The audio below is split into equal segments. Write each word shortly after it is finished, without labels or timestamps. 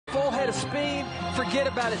of speed, forget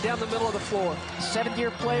about it down the middle of the floor.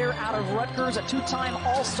 Seventh-year player out of Rutgers, a two-time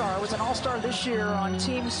All-Star, was an All-Star this year on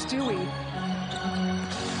Team Stewie.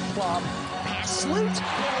 Plum, pass Sloot,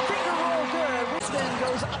 finger roll good. Wiesman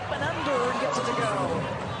goes up and under and gets it to go.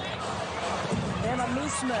 Emma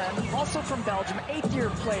Miesman, also from Belgium, eighth-year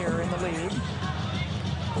player in the league.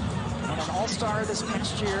 And an All-Star this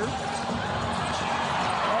past year. Oh,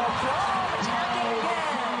 Plum attacking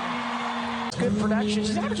again. It's good production.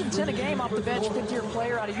 She's averaging 10 a game off the bench, fifth-year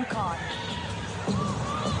player out of UConn.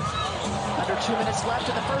 Under 2 minutes left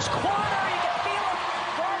in the first quarter. You can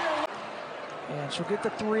feel it. And she'll get the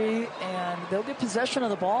three, and they'll get possession of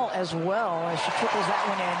the ball as well as she trickles that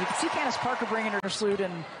one in. You can see Candace Parker bringing her Sloot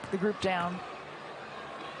and the group down.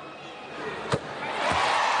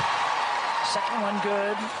 Second one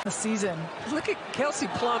good this season. Look at Kelsey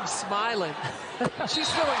Plum smiling. She's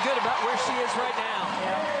feeling good about where she is right now.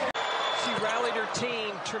 Yeah. She rallied her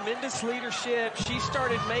team, tremendous leadership. She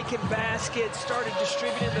started making baskets, started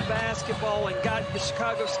distributing the basketball, and got the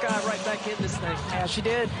Chicago Sky right back in this thing. Yeah, she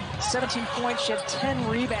did. 17 points, she had 10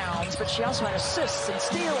 rebounds, but she also had assists and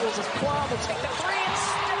steals as Plum will take the three and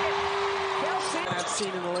stick it. Kelsey. I've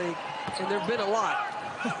seen in the league, and there have been a lot.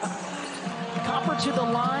 Copper to the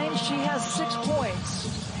line, she has 6 points.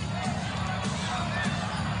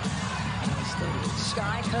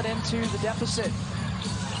 Sky cut into the deficit.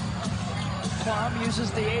 Plum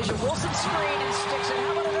uses the Asia Wilson screen and sticks it.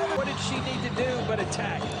 How about another? What did she need to do but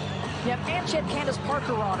attack? Yeah, and she had Candace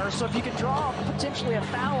Parker on her, so if you could draw potentially a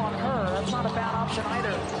foul on her, that's not a bad option either.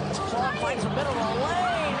 As Plum finds the middle of the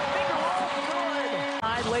lane. Finger roll, good.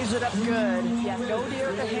 I lays it up good. Yeah, no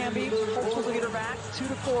deer to Hamby. Hopefully get her back 2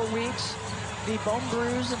 to 4 weeks. The bone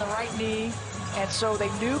bruise in the right knee. And so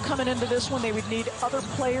they knew coming into this one they would need other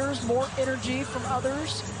players, more energy from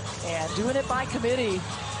others, and doing it by committee.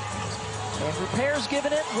 And Repair's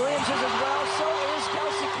giving it, Williams is as well, so is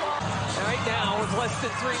Kelsey Plum. Right now, with less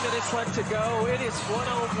than 3 minutes left to go, it is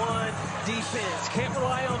one-on-one defense. Can't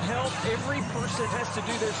rely on help. Every person has to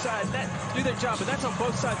do their side, do their job, but that's on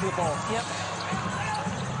both sides of the ball. Yep.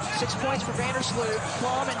 6 points for Vandersloot.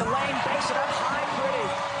 Plum in the lane, base it up high, pretty.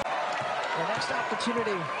 The next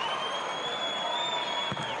opportunity.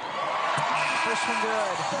 First one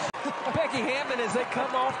good. Becky Hammond as they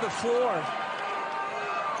come off the floor.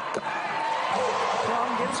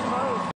 Plum gets both.